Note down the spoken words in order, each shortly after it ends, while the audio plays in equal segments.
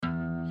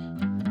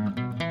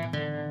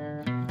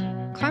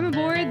Climb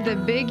aboard the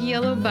big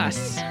yellow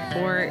bus,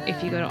 or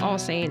if you go to All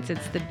Saints,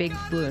 it's the big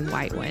blue and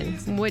white one,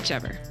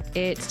 whichever.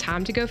 It's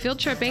time to go field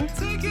tripping.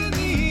 Take it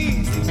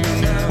easy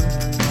now.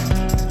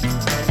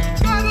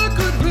 Got a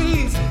good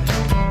reason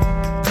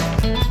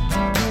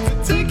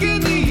for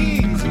taking it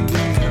easy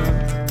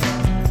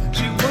now.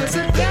 She was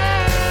a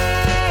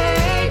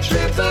day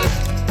tripper,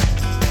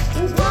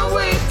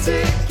 one-way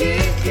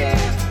ticket, yeah.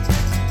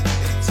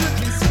 It took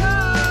me so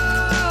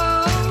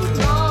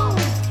long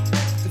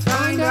to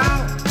find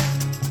out,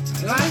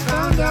 and I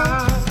found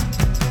out.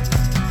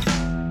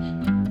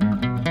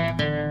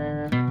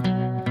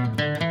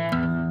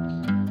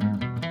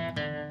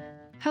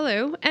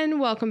 Hello, and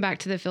welcome back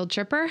to the Field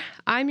Tripper.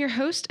 I'm your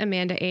host,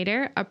 Amanda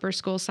Adair, upper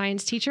school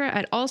science teacher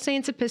at All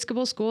Saints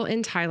Episcopal School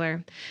in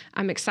Tyler.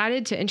 I'm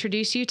excited to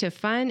introduce you to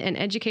fun and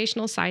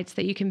educational sites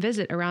that you can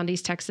visit around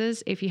East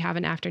Texas if you have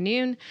an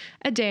afternoon,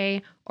 a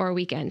day, or a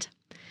weekend.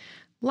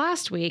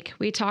 Last week,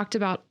 we talked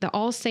about the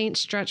All Saints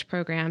Stretch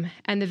program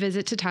and the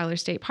visit to Tyler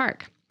State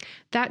Park.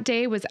 That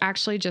day was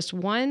actually just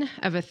one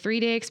of a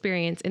 3-day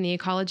experience in the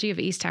ecology of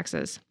East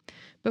Texas.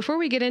 Before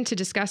we get into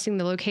discussing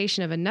the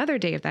location of another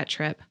day of that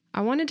trip,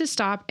 I wanted to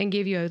stop and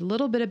give you a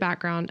little bit of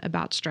background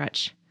about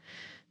Stretch.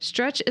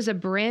 Stretch is a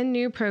brand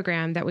new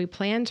program that we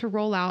plan to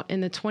roll out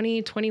in the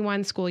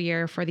 2021 school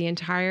year for the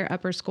entire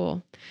upper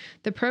school.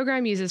 The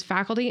program uses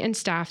faculty and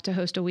staff to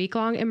host a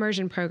week-long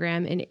immersion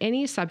program in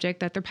any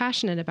subject that they're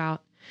passionate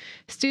about.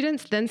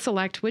 Students then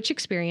select which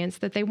experience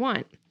that they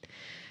want.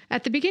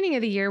 At the beginning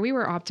of the year, we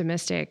were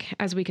optimistic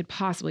as we could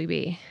possibly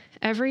be.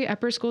 Every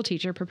upper school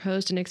teacher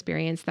proposed an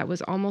experience that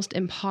was almost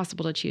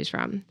impossible to choose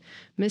from.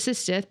 Mrs.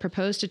 Stith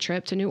proposed a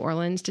trip to New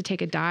Orleans to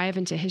take a dive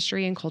into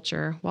history and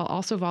culture while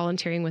also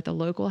volunteering with the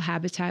local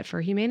Habitat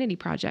for Humanity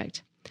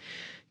project.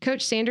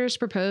 Coach Sanders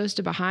proposed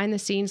a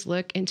behind-the-scenes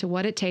look into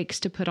what it takes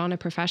to put on a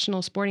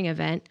professional sporting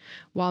event,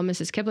 while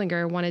Mrs.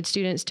 Kiblinger wanted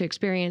students to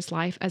experience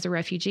life as a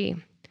refugee.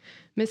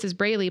 Mrs.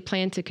 Braley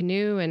planned to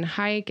canoe and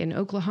hike in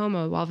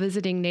Oklahoma while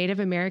visiting Native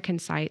American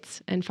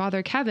sites, and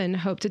Father Kevin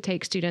hoped to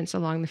take students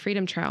along the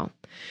Freedom Trail.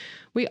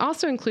 We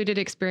also included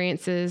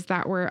experiences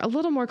that were a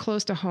little more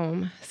close to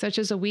home, such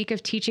as a week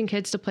of teaching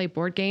kids to play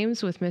board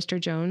games with Mr.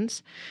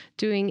 Jones,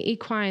 doing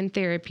equine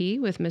therapy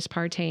with Miss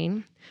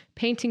Partain,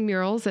 painting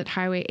murals at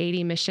Highway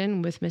 80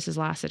 Mission with Mrs.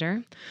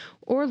 Lassiter,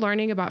 or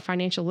learning about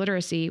financial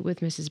literacy with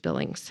Mrs.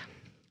 Billings.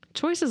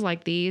 Choices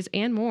like these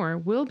and more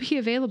will be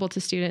available to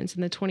students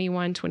in the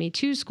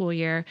 21-22 school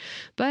year,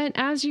 but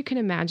as you can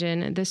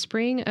imagine, the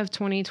spring of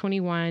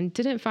 2021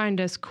 didn't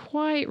find us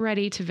quite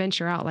ready to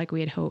venture out like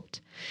we had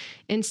hoped.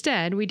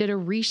 Instead, we did a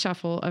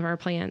reshuffle of our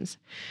plans.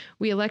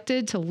 We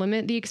elected to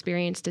limit the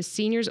experience to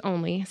seniors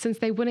only since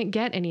they wouldn't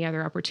get any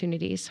other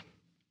opportunities.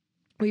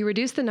 We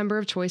reduced the number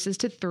of choices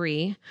to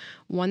 3,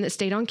 one that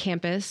stayed on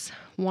campus,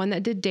 one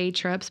that did day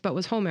trips but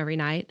was home every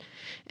night,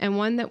 and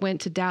one that went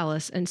to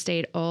Dallas and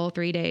stayed all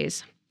 3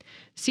 days.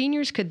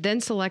 Seniors could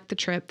then select the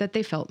trip that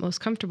they felt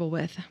most comfortable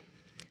with.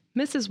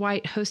 Mrs.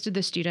 White hosted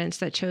the students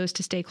that chose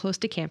to stay close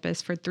to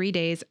campus for 3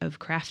 days of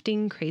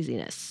crafting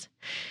craziness.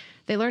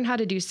 They learned how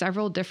to do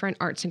several different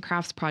arts and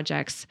crafts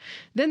projects.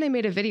 Then they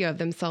made a video of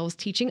themselves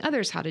teaching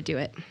others how to do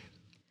it.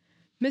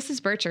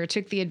 Mrs. Bircher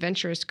took the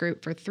adventurous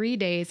group for 3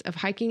 days of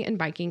hiking and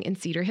biking in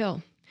Cedar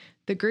Hill.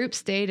 The group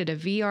stayed at a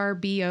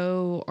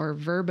VRBO or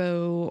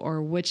Verbo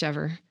or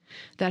whichever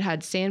that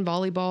had sand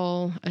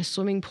volleyball, a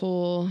swimming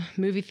pool,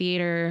 movie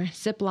theater,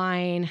 zip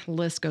line,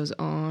 list goes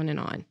on and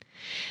on.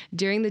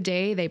 During the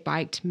day, they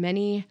biked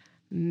many,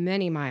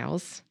 many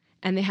miles,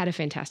 and they had a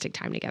fantastic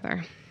time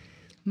together.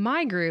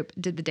 My group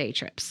did the day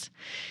trips.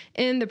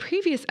 In the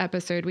previous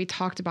episode, we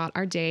talked about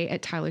our day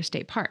at Tyler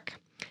State Park.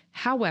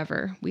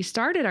 However, we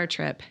started our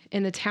trip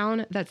in the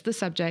town that's the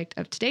subject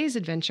of today's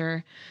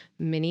adventure,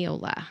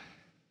 Mineola.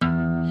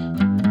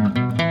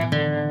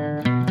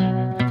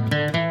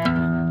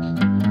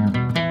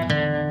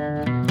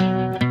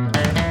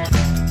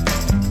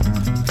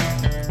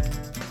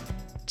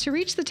 To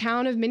reach the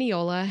town of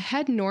Mineola,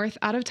 head north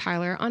out of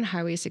Tyler on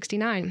Highway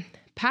 69.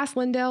 Pass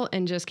Lindell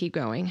and just keep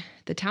going.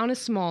 The town is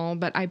small,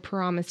 but I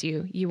promise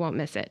you, you won't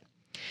miss it.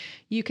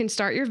 You can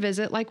start your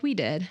visit like we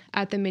did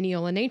at the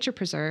Mineola Nature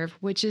Preserve,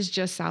 which is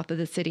just south of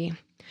the city.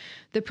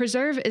 The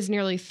preserve is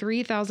nearly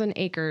 3,000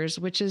 acres,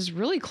 which is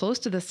really close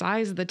to the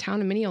size of the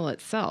town of Mineola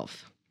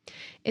itself.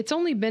 It's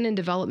only been in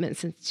development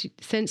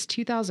since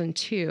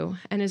 2002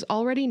 and is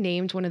already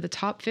named one of the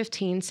top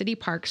 15 city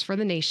parks for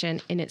the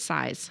nation in its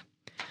size.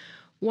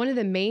 One of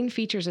the main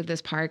features of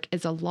this park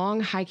is a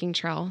long hiking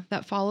trail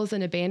that follows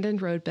an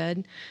abandoned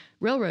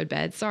railroad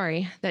bed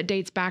that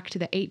dates back to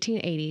the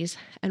 1880s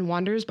and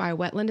wanders by a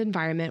wetland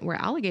environment where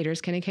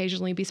alligators can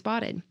occasionally be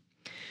spotted.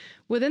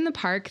 Within the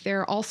park,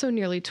 there are also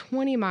nearly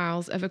 20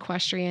 miles of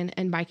equestrian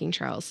and biking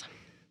trails.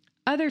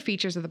 Other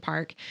features of the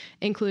park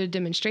include a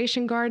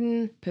demonstration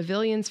garden,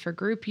 pavilions for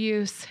group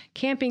use,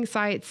 camping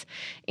sites,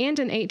 and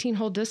an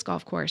 18-hole disc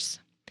golf course.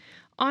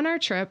 On our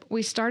trip,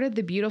 we started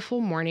the beautiful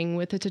morning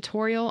with a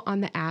tutorial on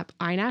the app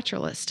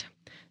iNaturalist.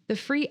 The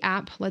free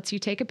app lets you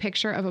take a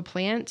picture of a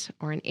plant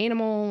or an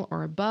animal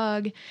or a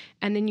bug,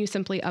 and then you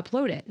simply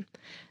upload it.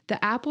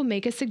 The app will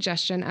make a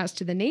suggestion as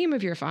to the name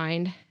of your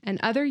find, and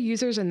other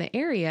users in the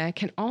area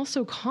can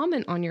also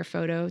comment on your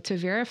photo to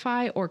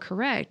verify or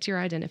correct your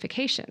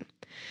identification.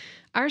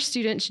 Our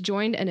students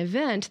joined an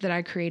event that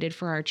I created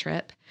for our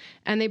trip,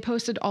 and they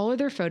posted all of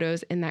their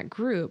photos in that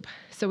group,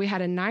 so we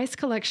had a nice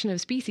collection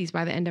of species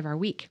by the end of our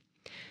week.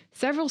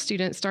 Several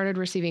students started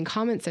receiving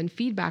comments and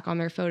feedback on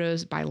their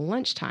photos by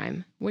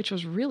lunchtime, which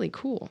was really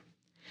cool.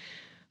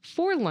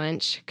 For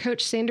lunch,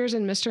 Coach Sanders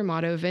and Mr.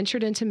 Motto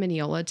ventured into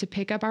Mineola to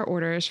pick up our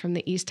orders from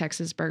the East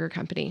Texas Burger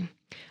Company.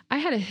 I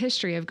had a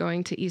history of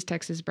going to East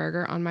Texas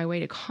Burger on my way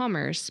to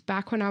Commerce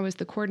back when I was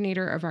the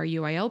coordinator of our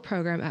UIL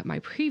program at my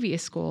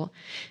previous school,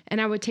 and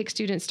I would take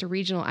students to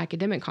regional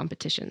academic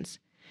competitions.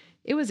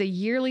 It was a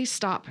yearly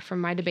stop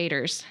from my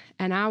debaters,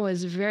 and I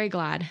was very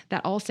glad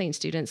that All Saints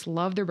students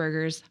love their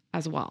burgers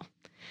as well.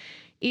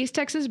 East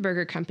Texas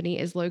Burger Company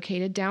is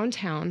located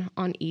downtown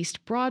on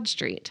East Broad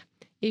Street.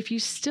 If you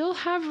still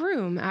have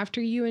room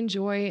after you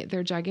enjoy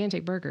their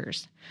gigantic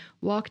burgers,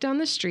 walk down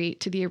the street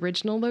to the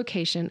original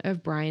location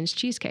of Brian's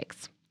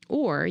Cheesecakes,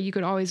 or you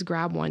could always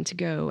grab one to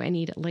go and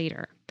eat it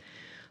later.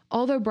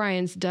 Although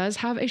Brian's does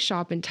have a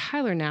shop in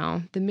Tyler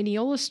now, the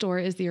Mineola store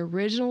is the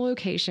original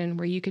location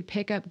where you could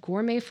pick up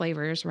gourmet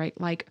flavors, right,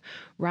 like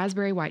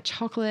raspberry white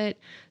chocolate,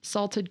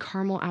 salted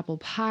caramel apple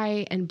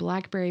pie, and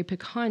blackberry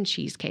pecan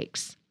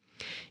cheesecakes.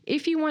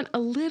 If you want a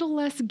little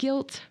less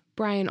guilt,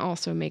 Brian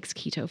also makes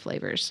keto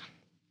flavors.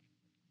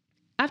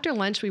 After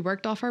lunch, we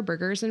worked off our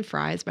burgers and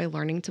fries by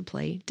learning to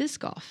play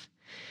disc golf.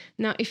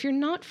 Now, if you're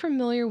not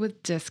familiar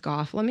with disc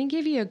golf, let me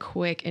give you a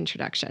quick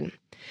introduction.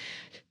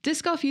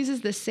 Disc golf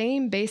uses the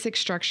same basic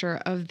structure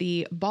of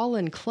the ball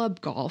and club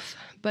golf,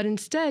 but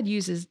instead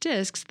uses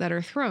discs that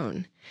are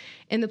thrown.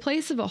 In the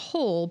place of a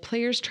hole,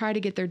 players try to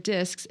get their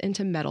discs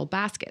into metal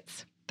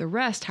baskets. The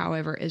rest,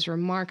 however, is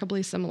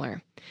remarkably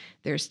similar.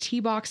 There's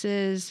tee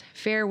boxes,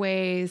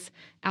 fairways,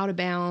 out of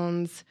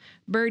bounds,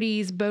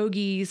 birdies,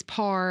 bogeys,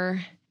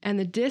 par, and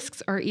the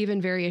discs are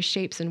even various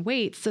shapes and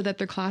weights so that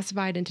they're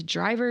classified into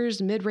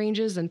drivers,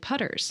 mid-ranges, and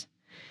putters.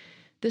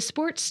 The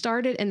sport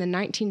started in the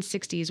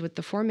 1960s with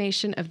the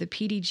formation of the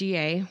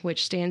PDGA,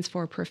 which stands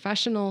for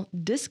Professional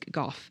Disc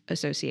Golf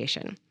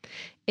Association,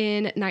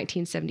 in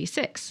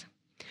 1976.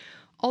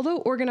 Although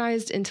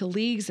organized into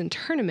leagues and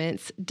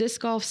tournaments, disc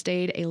golf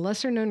stayed a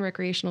lesser-known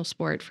recreational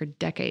sport for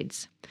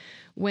decades.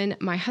 When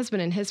my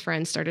husband and his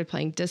friends started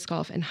playing disc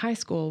golf in high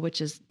school,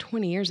 which is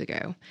 20 years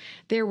ago,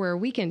 there were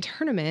weekend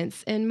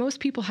tournaments, and most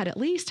people had at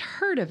least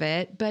heard of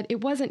it, but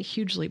it wasn't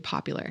hugely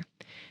popular.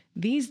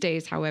 These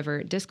days,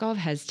 however, disc golf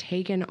has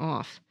taken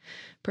off.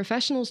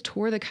 Professionals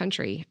tour the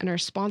country and are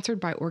sponsored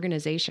by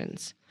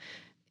organizations.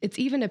 It's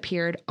even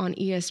appeared on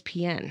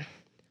ESPN.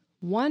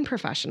 One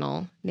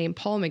professional, named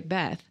Paul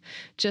Macbeth,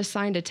 just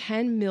signed a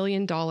 $10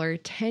 million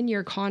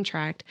 10-year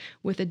contract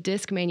with a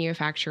disc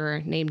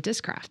manufacturer named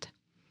Discraft.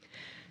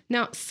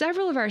 Now,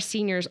 several of our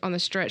seniors on the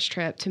stretch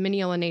trip to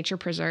Mineola Nature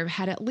Preserve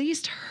had at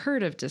least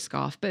heard of disc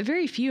golf, but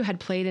very few had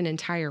played an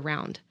entire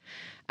round.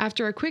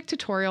 After a quick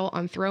tutorial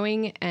on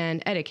throwing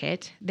and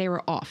etiquette, they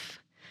were off.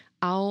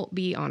 I'll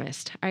be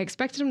honest. I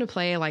expected them to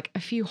play like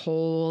a few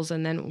holes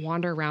and then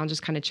wander around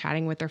just kind of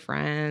chatting with their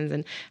friends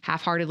and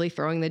half-heartedly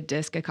throwing the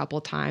disc a couple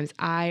times.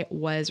 I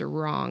was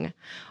wrong.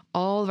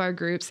 All of our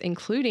groups,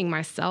 including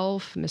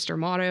myself, Mr.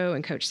 Motto,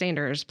 and Coach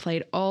Sanders,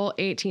 played all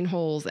 18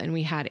 holes, and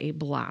we had a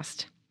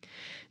blast.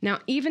 Now,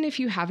 even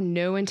if you have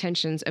no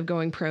intentions of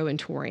going pro and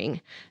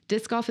touring,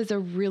 disc golf is a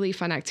really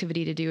fun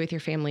activity to do with your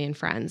family and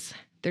friends.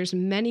 There's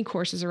many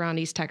courses around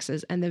East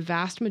Texas, and the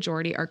vast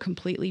majority are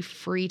completely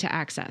free to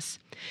access.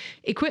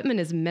 Equipment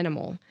is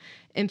minimal.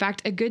 In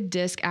fact, a good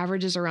disc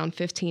averages around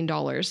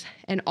 $15,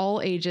 and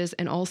all ages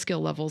and all skill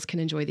levels can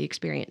enjoy the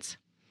experience.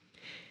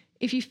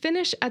 If you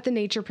finish at the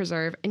Nature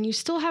Preserve and you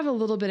still have a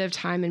little bit of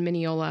time in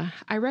Mineola,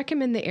 I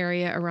recommend the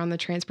area around the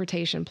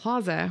Transportation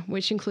Plaza,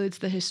 which includes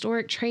the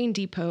historic train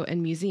depot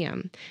and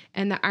museum,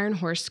 and the Iron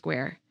Horse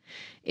Square.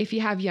 If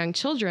you have young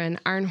children,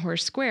 Iron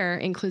Horse Square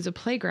includes a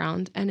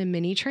playground and a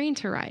mini train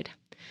to ride.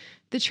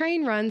 The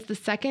train runs the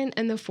second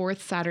and the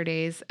fourth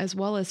Saturdays, as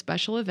well as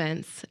special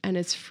events, and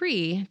is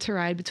free to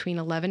ride between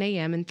 11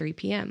 a.m. and 3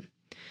 p.m.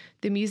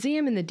 The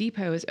museum and the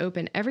depot is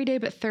open every day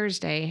but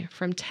Thursday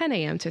from 10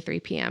 a.m. to 3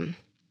 p.m.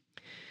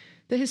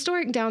 The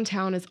historic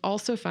downtown is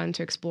also fun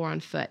to explore on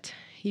foot.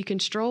 You can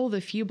stroll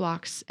the few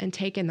blocks and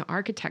take in the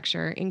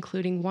architecture,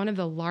 including one of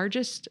the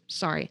longest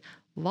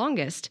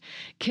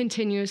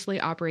continuously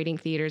operating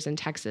theaters in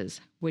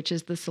Texas, which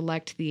is the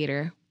Select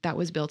Theater that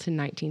was built in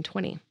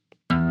 1920.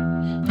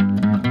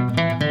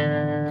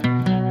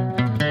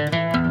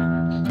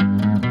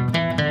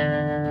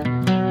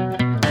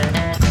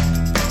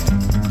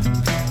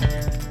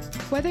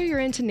 Whether you're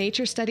into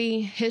nature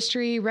study,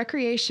 history,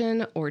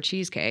 recreation, or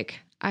cheesecake,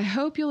 I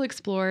hope you'll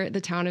explore the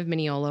town of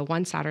Mineola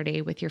one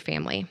Saturday with your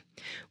family.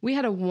 We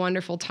had a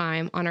wonderful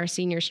time on our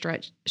senior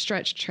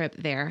stretch trip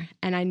there,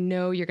 and I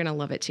know you're going to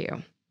love it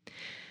too.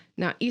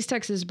 Now, East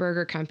Texas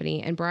Burger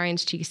Company and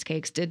Brian's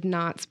Cheesecakes did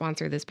not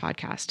sponsor this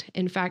podcast.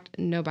 In fact,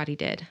 nobody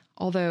did.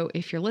 Although,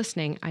 if you're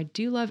listening, I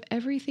do love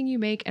everything you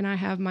make and I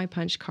have my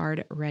punch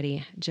card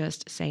ready.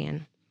 Just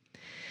saying.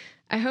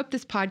 I hope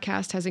this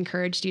podcast has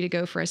encouraged you to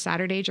go for a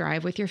Saturday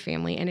drive with your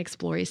family and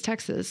explore East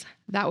Texas.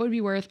 That would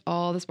be worth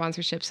all the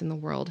sponsorships in the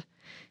world.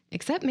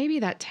 Except maybe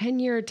that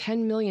 10-year,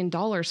 $10 million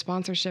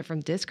sponsorship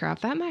from Discraft.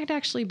 That might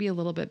actually be a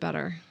little bit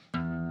better.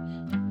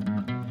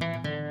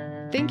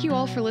 Thank you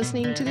all for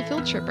listening to The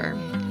Field Tripper.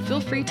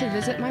 Feel free to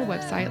visit my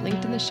website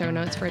linked in the show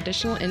notes for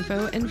additional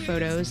info and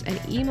photos,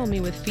 and email me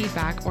with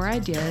feedback or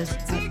ideas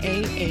at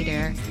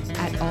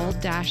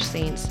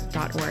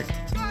aader@all-saints.org.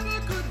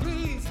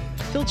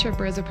 Field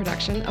Tripper is a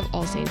production of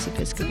All Saints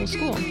Episcopal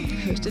School,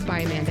 hosted by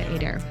Amanda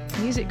Adair.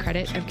 Music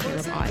credit of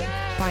Caleb Ott.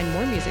 Find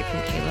more music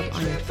from Caleb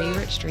on your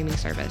favorite streaming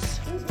service.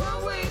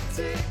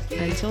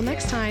 Until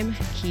next time,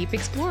 keep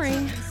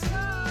exploring.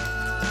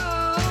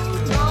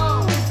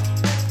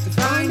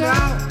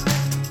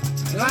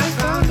 I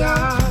found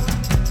out.